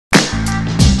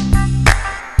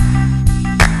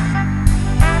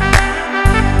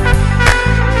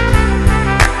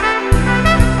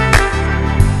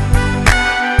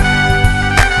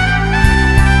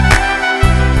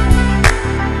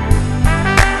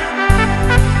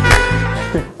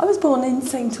born in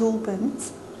St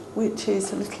Albans, which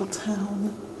is a little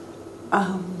town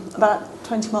about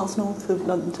 20 miles north of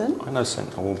London. I know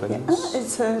St Albans.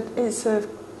 Yeah, it's a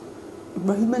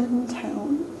Roman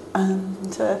town,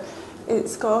 and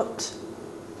it's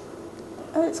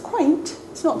quaint.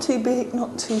 It's not too big,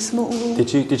 not too small.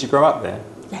 Did you grow up there?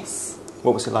 Yes.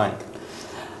 What was it like?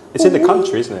 It's in the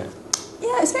country, isn't it?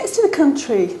 Yeah, it's next to the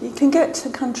country. You can get to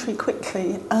the country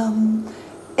quickly.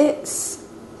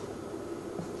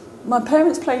 My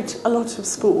parents played a lot of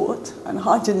sport, and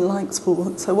I didn't like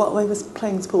sport. So while I was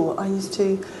playing sport, I used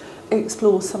to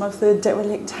explore some of the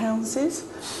derelict houses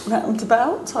round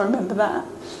about. I remember that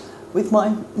with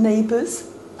my neighbours.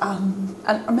 And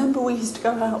I remember we used to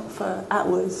go out for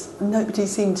hours, and nobody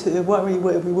seemed to worry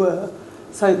where we were.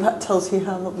 So that tells you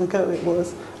how long ago it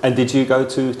was. And did you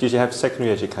have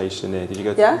secondary education there? Did you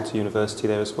go to university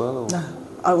there as well? Or? No,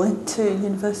 I went to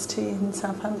university in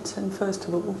Southampton first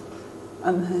of all,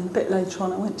 and then a bit later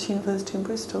on I went to university in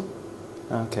Bristol.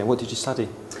 Okay, what did you study?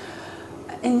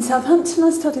 In Southampton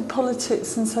I studied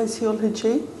politics and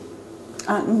sociology,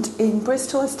 and in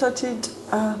Bristol I studied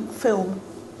film.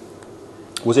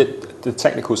 Was it the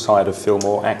technical side of film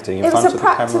or acting in front of the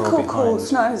camera or behind? It was a practical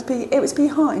course. No, it was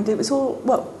behind. It was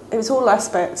all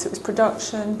aspects. It was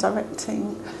production,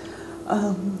 directing,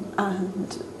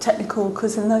 and technical.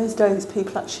 Because in those days,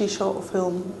 people actually shot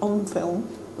film on film,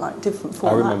 like different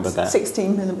formats. I remember that.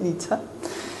 16mm.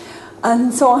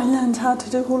 And so I learned how to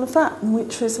do all of that,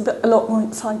 which was a lot more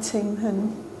exciting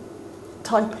than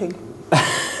typing.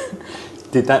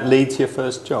 Did that lead to your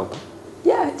first job?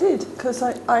 Yeah, it did, because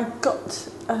I got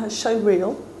a show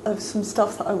reel of some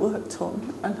stuff that I worked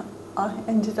on, and I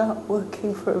ended up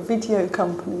working for a video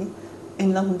company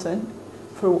in London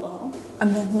for a while,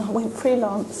 and then I went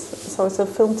freelance, so I was a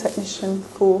film technician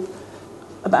for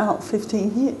about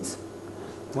 15 years.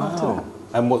 Wow.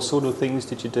 And what sort of things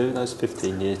did you do in those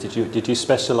 15 years? Did you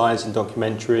specialise in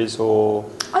documentaries or...?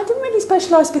 I didn't really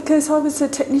specialise because I was a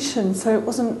technician, so it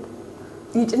wasn't...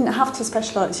 You didn't have to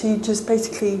specialise, you just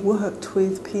basically worked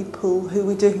with people who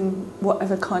were doing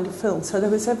whatever kind of film. So there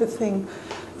was everything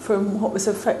from what was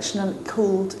affectionately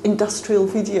called industrial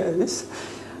videos,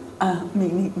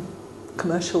 meaning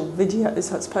commercial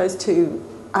videos, I suppose, to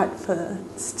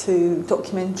adverts, to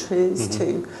documentaries,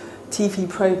 to TV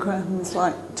programmes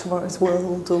like Tomorrow's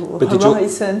World or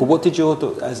Horizon. But what did you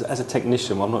do as a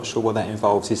technician? Well, I'm not sure what that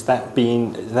involves. Is that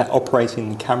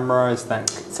operating the camera? Is that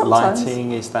Sometimes.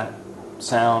 Lighting? Is that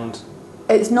sound?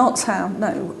 It's not sound,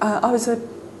 no. I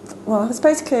was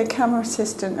basically a camera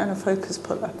assistant and a focus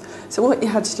puller. So what you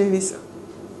had to do is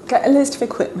get a list of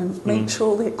equipment, make sure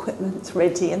all the equipment's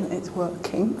ready and it's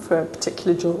working for a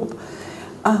particular job.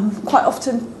 Quite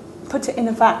often put it in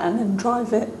a van and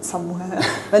drive it somewhere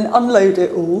and unload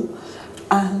it all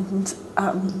and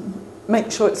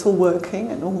make sure it's all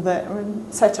working and all there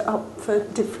and set it up for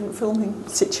different filming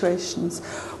situations,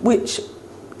 which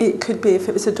it could be, if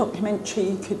it was a documentary,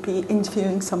 you could be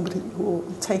interviewing somebody or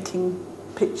taking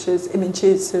pictures,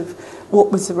 images of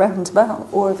what was around about,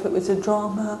 or if it was a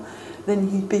drama, then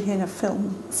you'd be in a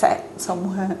film set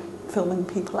somewhere filming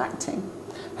people acting.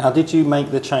 How did you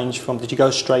make the change did you go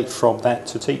straight from that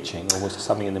to teaching, or was there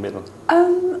something in the middle?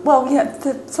 Well, yeah,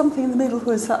 something in the middle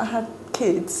was that I had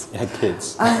kids. You had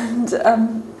kids.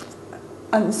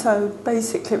 And so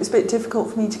basically it was a bit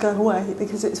difficult for me to go away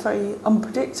because it's very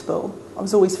unpredictable. I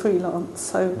was always freelance,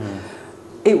 so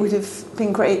it would have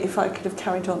been great if I could have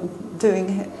carried on doing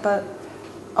it, but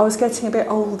I was getting a bit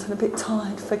old and a bit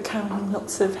tired for carrying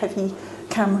lots of heavy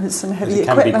cameras and heavy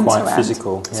equipment around. It can be quite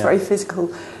physical. It's very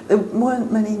physical. There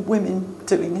weren't many women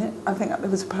doing it. I think there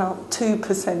was about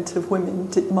 2% of women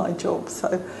did my job,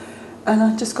 so... And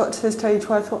I just got to the stage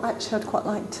where I thought, actually, I'd quite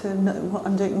like to know what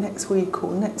I'm doing next week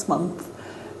or next month.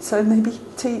 So maybe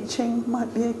teaching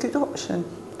might be a good option.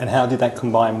 And how did that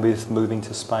combine with moving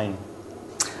to Spain?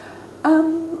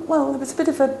 Well, there was a bit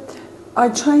of I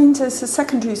trained as a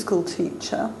secondary school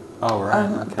teacher. Oh,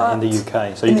 right, in the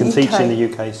UK. So you can teach in the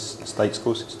UK state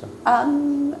school system?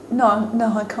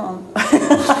 No, I can't.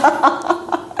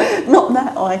 Not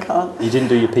now, I can't. You didn't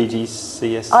do your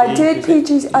PGCSE? I did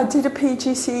a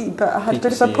PGCE, but I had a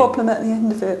bit of a problem at the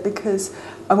end of it because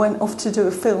I went off to do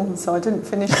a film, so I didn't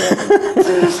finish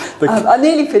it. I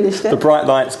nearly finished it. The bright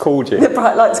lights called you? The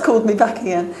bright lights called me back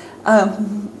again.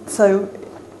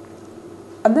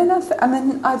 And then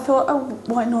I thought, oh,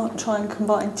 why not try and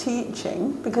combine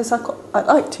teaching, because I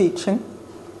like teaching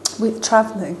with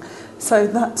travelling. So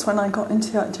that's when I got into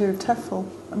the idea of TEFL,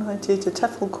 and I did a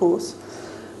TEFL course.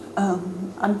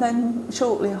 And then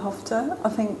shortly after, I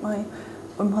think when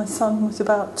my son was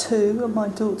about 2 and my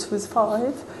daughter was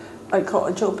 5, I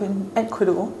got a job in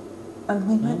Ecuador and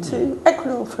we went to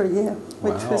Ecuador for a year,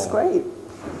 which was great.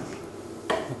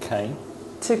 Okay.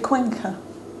 To Cuenca.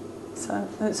 So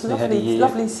it's a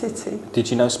lovely city.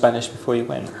 Did you know Spanish before you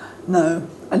went? No,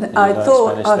 and you I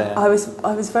thought I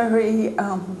was very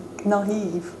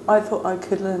naive. I thought I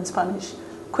could learn Spanish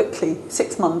quickly.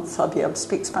 6 months I'd be able to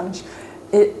speak Spanish.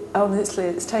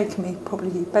 It's taken me probably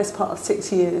the best part of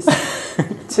 6 years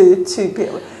to be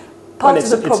able.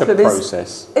 It's a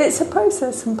process. It's a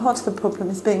process, and part of the problem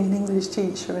is being an English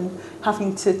teacher and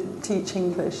having to teach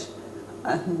English,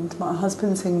 and my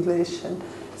husband's English, and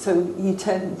so you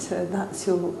tend to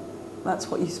that's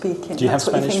what you speak in. Do you have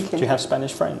Spanish? Do you have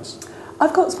Spanish friends?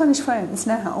 I've got Spanish friends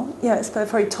now. Yes, they're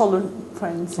very tolerant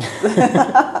friends.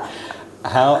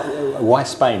 Why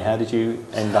Spain? How did you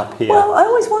end up here? Well, I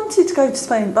always wanted to go to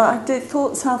Spain, but I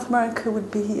thought South America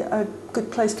would be a good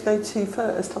place to go to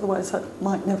first. Otherwise, I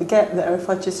might never get there if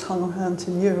I just hung around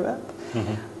in Europe.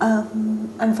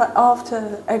 Mm-hmm. In fact,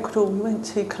 after Ecuador, we went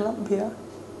to Colombia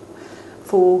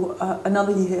for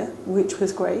another year, which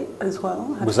was great as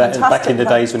well. Was that back in the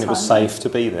days when it was safe to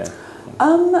be there?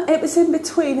 It was in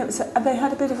between. They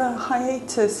had a bit of a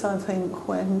hiatus, I think,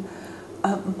 when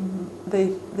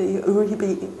the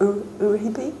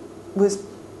Uribe was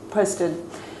president,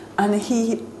 and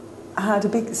he had a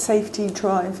big safety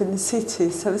drive in the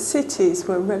cities. So the cities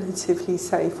were relatively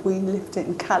safe. We lived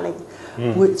in Cali,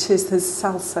 which is the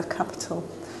salsa capital.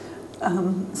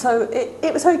 So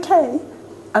it was okay,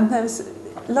 and there was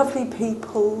lovely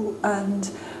people,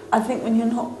 and I think when you're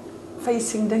not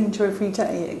facing danger every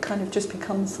day, it kind of just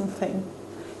becomes something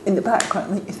in the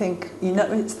background that you think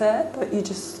it's there, but you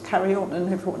just carry on and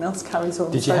everyone else carries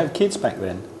on. Did you have kids back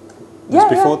then? Yeah,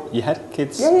 before you had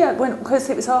kids? Yeah, because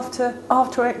it was after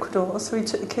Ecuador, so we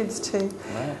took the kids to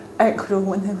Ecuador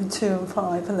when they were 2 and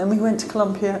 5, and then we went to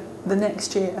Colombia the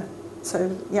next year.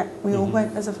 So yeah, we all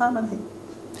went as a family.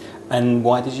 And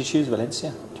why did you choose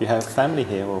Valencia? Do you have family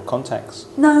here or contacts?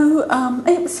 No,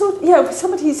 it was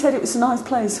somebody said it was a nice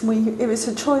place, and it was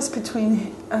a choice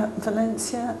between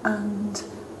Valencia and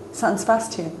San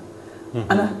Sebastian.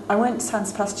 Mm-hmm. And I went to San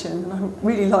Sebastian and I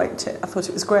really liked it. I thought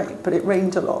it was great, but it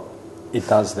rained a lot. It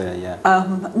does there, yeah.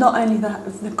 Not only that,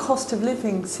 the cost of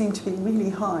living seemed to be really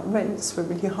high. Rents were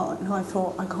really high, and I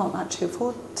thought I can't actually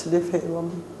afford to live here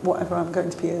on whatever I'm going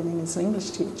to be earning as an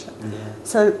English teacher. Yeah.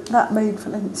 So that made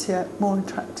Valencia more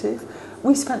attractive.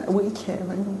 We spent a week here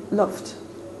and loved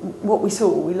what we saw.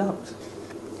 We loved.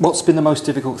 What's been the most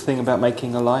difficult thing about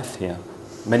making a life here?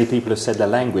 Many people have said the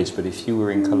language, but if you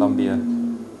were in Colombia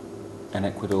and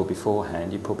Ecuador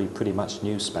beforehand, you probably pretty much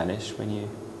knew Spanish when you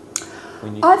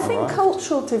I think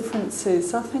cultural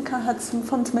differences. I think I had some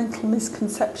fundamental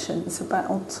misconceptions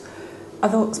about. I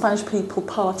thought Spanish people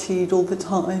partied all the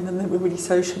time and they were really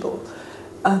sociable,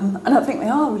 and I think they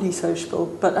are really sociable.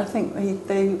 But I think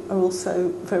they are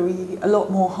also a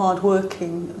lot more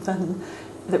hardworking than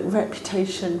the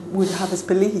reputation would have us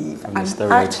believe. And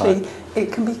actually,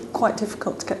 it can be quite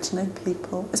difficult to get to know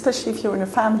people, especially if you're in a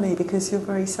family, because you're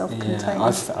very self-contained.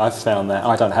 Yeah, I've found that.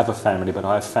 I don't have a family, but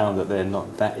I've found that they're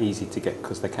not that easy to get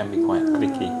because they can be quite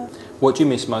cliquey. What do you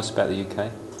miss most about the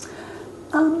UK?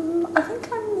 I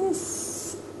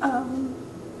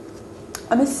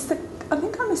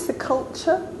think I miss the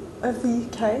culture of the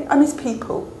UK. I miss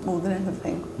people more than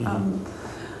anything,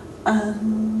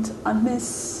 and I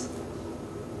miss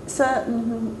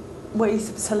certain ways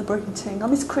of celebrating. I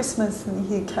miss Christmas in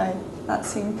the UK.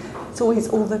 It's always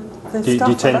all the stuff. Do you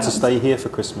tend around. to stay here for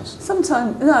Christmas?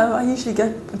 Sometimes, no. I usually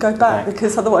go back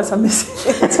because otherwise I miss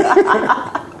it.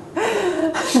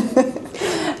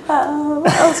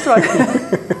 What else do I miss?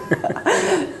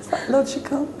 Is that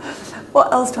logical?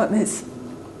 What else do I miss?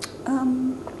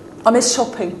 I miss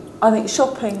shopping. I think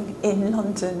shopping in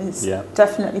London is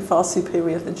definitely far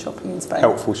superior than shopping in Spain.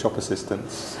 Helpful shop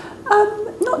assistants.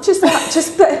 Not just that,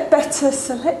 just better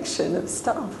selection of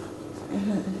stuff.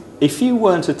 If you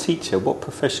weren't a teacher, what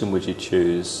profession would you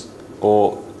choose?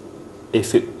 Or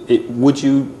if would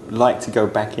you like to go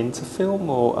back into film,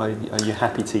 or are you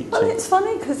happy teaching? Well, it's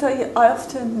funny because I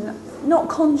often, not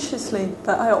consciously,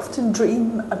 but I often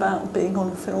dream about being on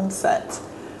a film set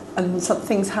and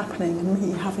something's happening and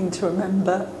me having to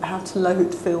remember how to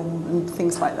load film and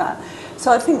things like that.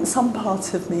 So I think some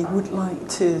part of me would like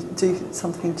to do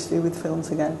something to do with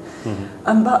films again.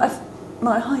 Mm-hmm. But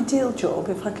my ideal job,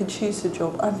 if I could choose a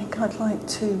job, I think I'd like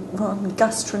to run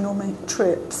gastronomic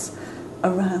trips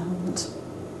around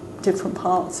different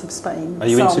parts of Spain. Are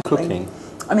you into cooking?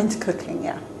 I'm into cooking,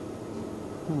 yeah.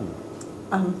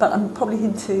 But I'm probably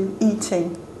into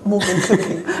eating more than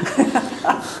cooking.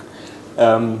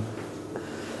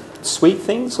 Sweet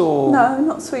things or no,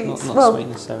 not sweets. Not sweet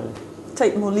necessarily.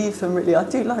 take them or leave them, really. I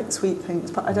do like sweet things,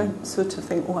 but I don't sort of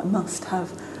think, I must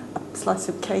have a slice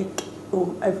of cake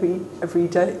or every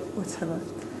day, whatever.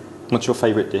 What's your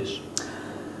favourite dish?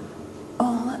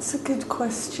 Oh, that's a good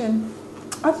question.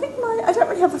 I think I don't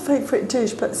really have a favourite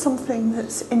dish, but something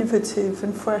that's innovative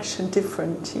and fresh and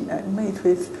different, made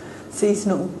with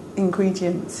seasonal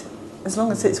ingredients. As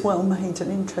long as it's well made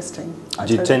and interesting.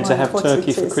 Do you tend to have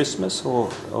turkey for Christmas,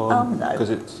 or no, because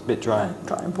it's a bit dry?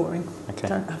 Dry and boring. Okay.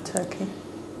 Don't have turkey.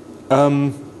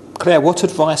 Claire, what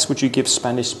advice would you give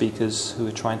Spanish speakers who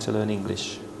are trying to learn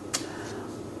English?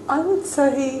 I would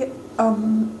say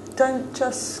don't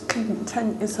just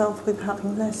content yourself with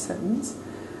having lessons.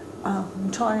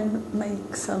 Try and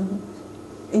make some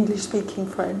English-speaking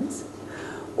friends,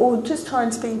 or just try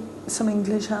and speak some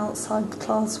English outside the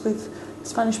class with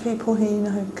Spanish people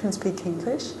who can speak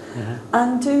English,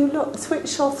 and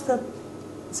switch off the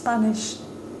Spanish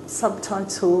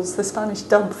subtitles, the Spanish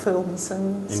dub films,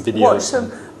 and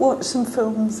watch some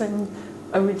films in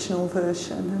original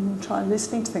version and try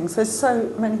listening to things. There's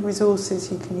so many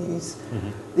resources you can use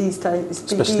these days.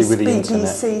 Especially with the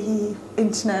BBC,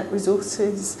 internet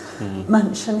resources,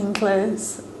 Mansion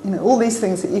Inglés, all these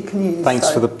things that you can use.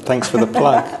 Thanks for the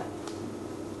plug.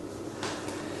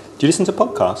 Do you listen to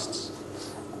podcasts?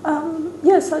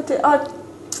 Yes, I do.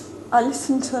 I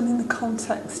listen to them in the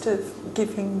context of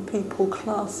giving people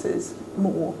classes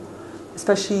more,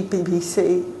 especially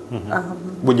BBC.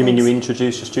 Well, you mean you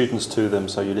introduce your students to them,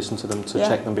 so you listen to them to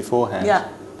check them beforehand? Yeah.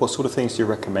 What sort of things do you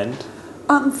recommend?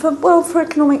 For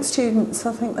economic students,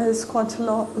 I think there's quite a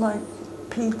lot, like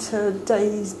Peter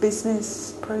Day's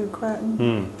business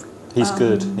programme. He's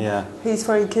good, yeah. He's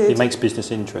very good. He makes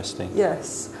business interesting.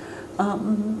 Yes.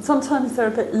 Sometimes they're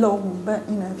a bit long, but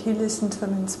if you listen to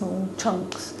them in small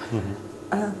chunks.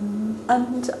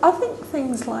 And I think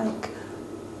things like,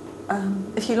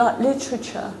 if you like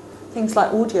literature, things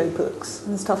like audiobooks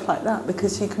and stuff like that,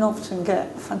 because you can often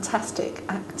get fantastic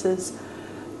actors.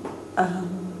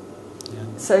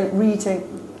 So reading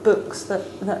books that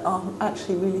are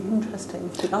actually really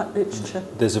interesting if you like literature.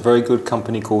 There's a very good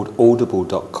company called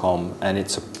audible.com, and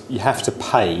you have to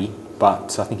pay,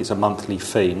 but I think it's a monthly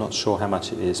fee. Not sure how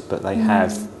much it is, but they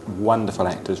have wonderful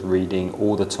actors reading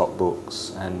all the top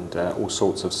books and all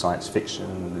sorts of science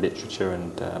fiction, literature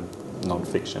and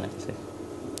non-fiction, everything.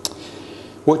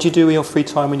 What do you do in your free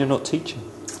time when you're not teaching?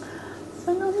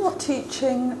 When I'm not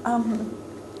teaching,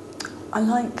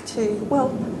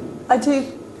 I do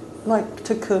like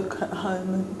to cook at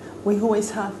home, and we always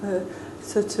have a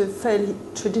sort of fairly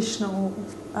traditional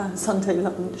Sunday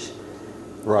lunch.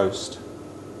 Roast,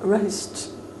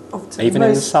 often. Even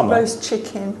in the summer? Roast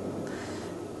chicken.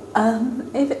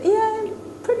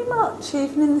 Pretty much,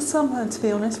 even in the summer, to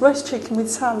be honest. Roast chicken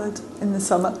with salad in the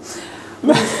summer.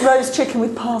 Roast chicken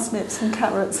with parsnips and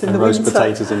carrots in the winter. And roast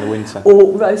potatoes in the winter.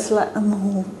 Or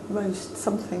roast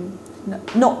something. No,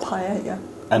 not paella.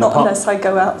 And not unless I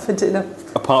go out for dinner.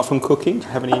 Apart from cooking, do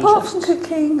you have any Apart interests? from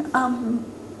cooking,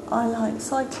 I like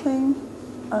cycling.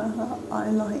 I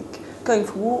like going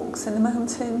for walks in the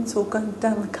mountains, or going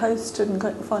down the coast and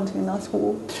finding a nice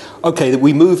walk. Okay,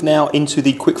 we move now into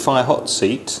the quickfire hot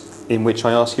seat, in which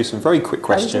I ask you some very quick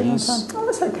questions. Oh,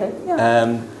 that's okay,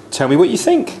 yeah. Tell me what you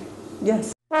think.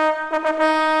 Yes.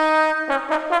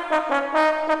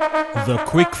 The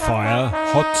quickfire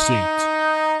hot seat.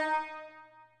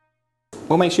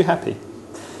 What makes you happy?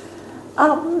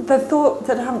 The thought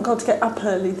that I haven't got to get up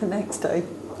early the next day.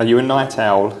 Are you a night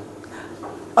owl?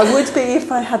 I would be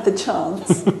if I had the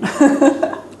chance.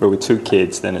 Well, with 2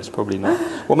 kids, then it's probably not.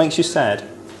 What makes you sad?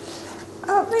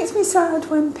 It makes me sad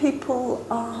when people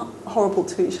are horrible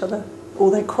to each other,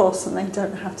 or they're cross and they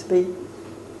don't have to be.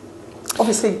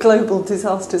 Obviously, global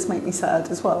disasters make me sad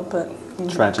as well, but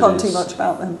can't do much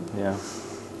about them. Yeah.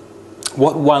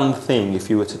 What one thing, if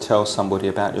you were to tell somebody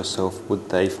about yourself, would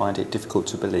they find it difficult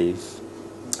to believe?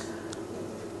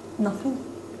 Nothing.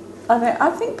 I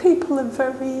think people are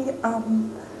very...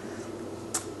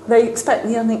 they expect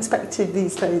the unexpected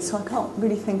these days, so I can't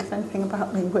really think of anything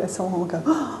about me where someone will go,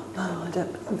 oh, no, I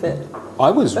don't believe it.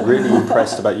 I was really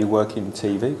impressed about you working in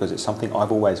TV, because it's something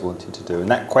I've always wanted to do. And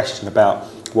that question about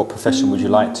what profession would you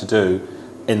like to do,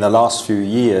 in the last few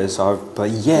years,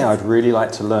 I'd really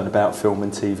like to learn about film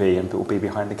and TV and be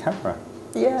behind the camera.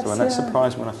 Yes, so I'm not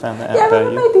surprised when I found that out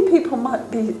about you. Maybe people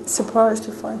might be surprised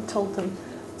if I told them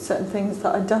certain things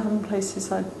that I'd done,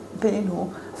 places I'd been,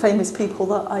 or famous people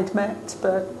that I'd met,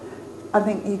 but I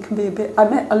think you can be a bit... I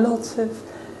met a lot of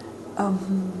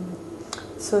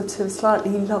sort of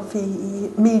slightly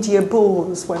lovey media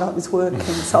bores when I was working.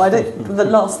 So the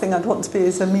last thing I'd want to be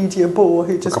is a media bore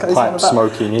who just like goes on about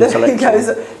smoking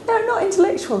intellectual. No, not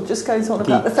intellectual. Just goes on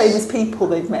about the famous people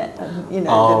they've met, and you know.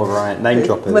 Oh right, name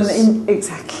droppers.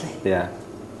 Exactly. Yeah,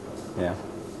 yeah.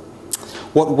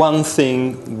 What one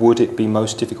thing would it be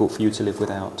most difficult for you to live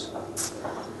without?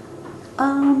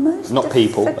 Not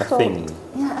people, a thing.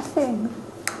 Yeah, a thing.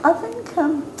 I think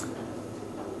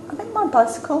my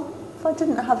bicycle. If I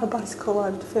didn't have a bicycle,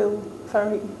 I'd feel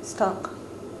very stuck.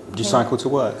 Do you cycle to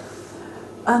work?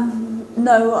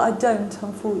 No, I don't,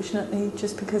 unfortunately,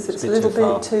 just because it's a little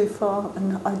bit too far,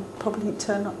 and I'd probably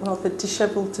turn up rather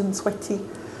dishevelled and sweaty.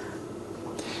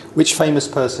 Which famous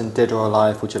person, dead or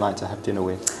alive, would you like to have dinner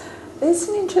with? It's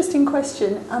an interesting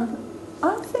question.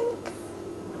 I think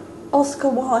Oscar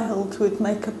Wilde would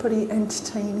make a pretty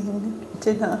entertaining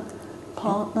dinner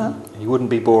partner. He wouldn't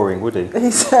be boring, would he?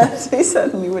 He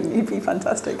certainly wouldn't. He'd be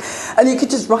fantastic. And you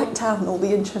could just write down all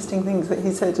the interesting things that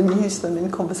he said and use them in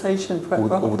conversation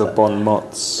forever. All the bon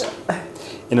mots.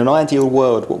 In an ideal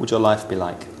world, what would your life be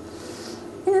like?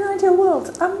 In an ideal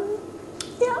world?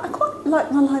 Yeah, I quite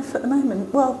like my life at the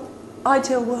moment. Well,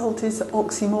 ideal world is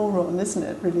oxymoron, isn't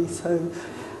it, really? So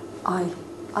I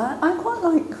quite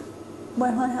like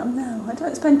where I am now. I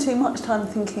don't spend too much time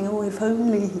thinking, oh, if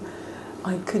only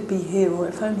I could be here, or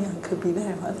if only I could be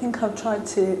there. I think I've tried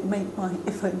to make my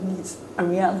if onlys a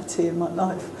reality in my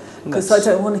life, because I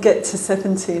don't want to get to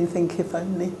 70 and think if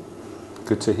only.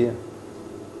 Good to hear.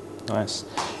 Nice.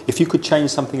 If you could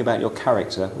change something about your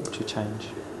character, what would you change?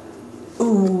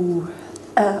 Ooh,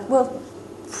 well,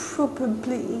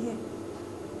 probably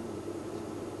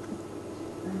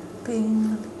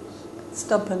being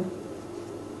stubborn.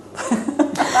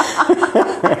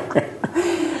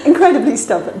 Incredibly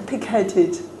stubborn,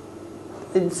 pig-headed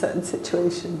in certain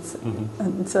situations. Mm-hmm.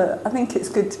 And I think it's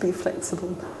good to be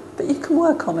flexible, but you can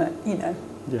work on it, you know.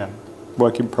 Yeah,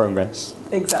 work in progress.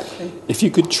 Exactly. If you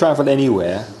could travel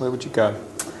anywhere, where would you go?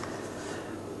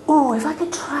 Oh, if I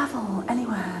could travel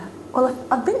anywhere. Well,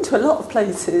 I've been to a lot of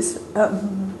places,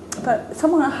 but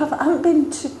somewhere I haven't been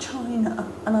to China,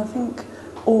 and I think,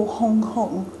 or Hong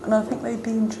Kong, and I think they'd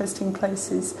be interesting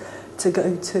places to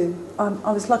go to.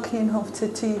 I was lucky enough to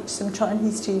teach some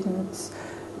Chinese students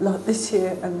like this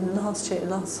year and last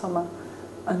summer,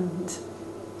 and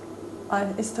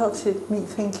it started me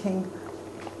thinking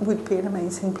would be an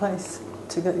amazing place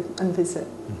to go and visit.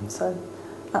 Mm-hmm. So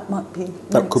that might be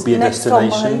could be a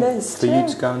destination for you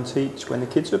to go and teach when the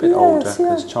kids are a bit older,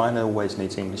 because China always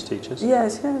needs English teachers.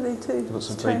 Yes, yeah, they do. They've got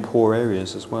some very poor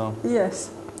areas as well. Yes.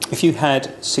 If you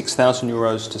had 6,000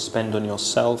 euros to spend on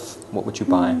yourself, what would you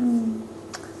buy?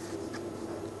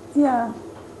 Yeah.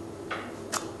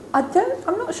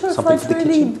 I'm not sure if I'd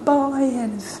really buy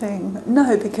anything.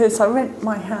 No, because I rent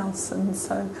my house, and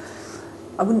so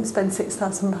I wouldn't spend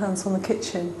 £6,000 on the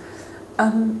kitchen.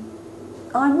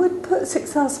 I would put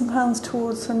 £6,000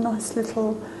 towards a nice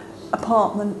little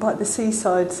apartment by the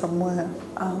seaside somewhere.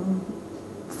 I'm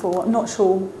not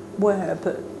sure where,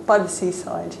 but by the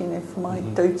seaside, you know, for my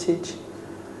dotage.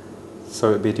 So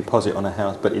it would be a deposit on a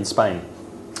house, but in Spain?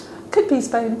 Could be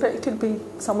Spain, but it could be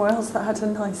somewhere else that had a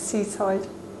nice seaside.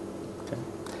 Okay.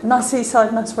 Nice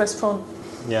seaside, nice restaurant.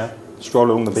 Yeah, stroll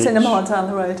along the beach. Cinema down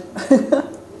the road.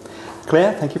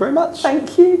 Claire, thank you very much.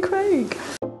 Thank you, Craig.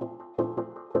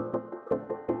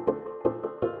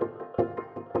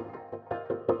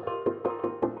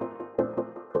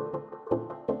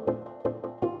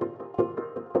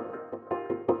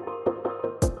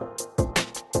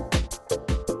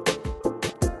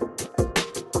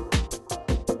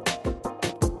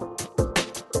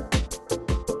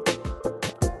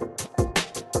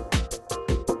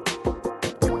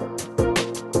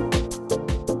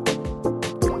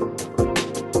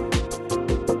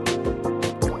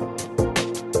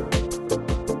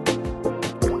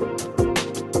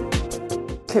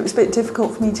 It was a bit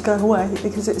difficult for me to go away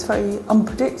because it's very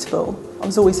unpredictable. I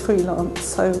was always freelance,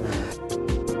 so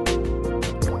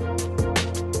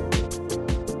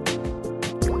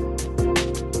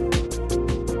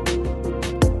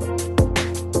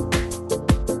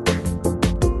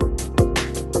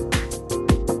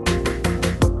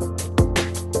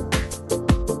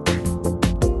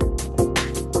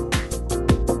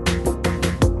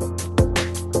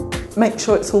make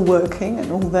sure it's all working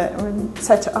and all there and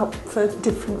set it up for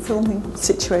different filming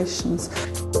situations.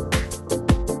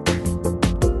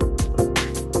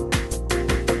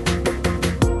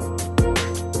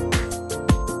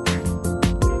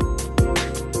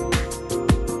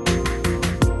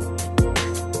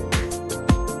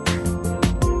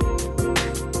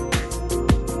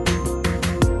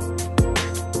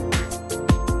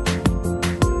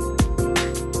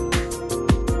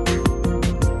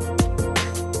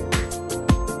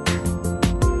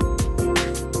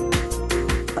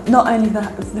 not only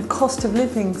that, the cost of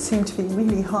living seemed to be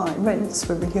really high. Rents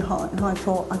were really high, and I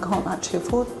thought I can't actually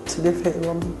afford to live here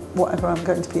on whatever I'm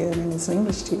going to be earning as an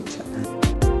English teacher.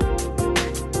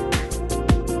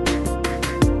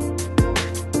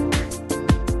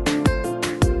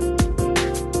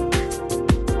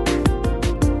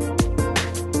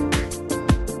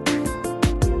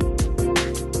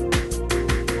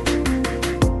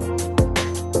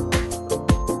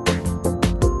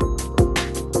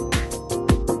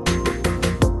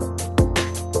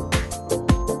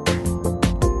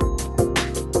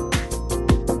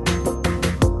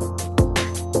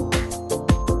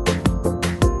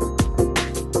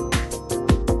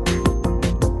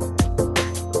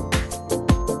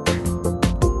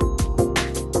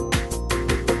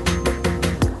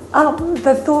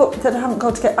 The thought that I haven't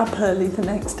got to get up early the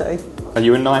next day. Are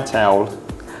you a night owl?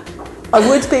 I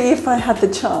would be if I had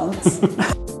the chance.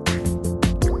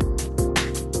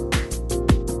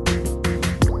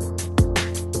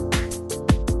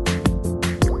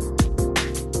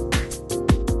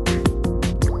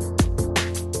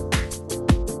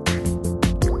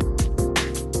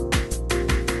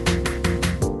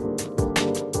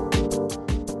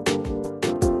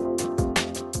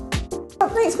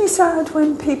 It makes me sad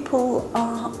when people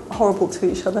are horrible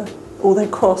to each other, or they're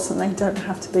cross and they don't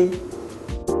have to be.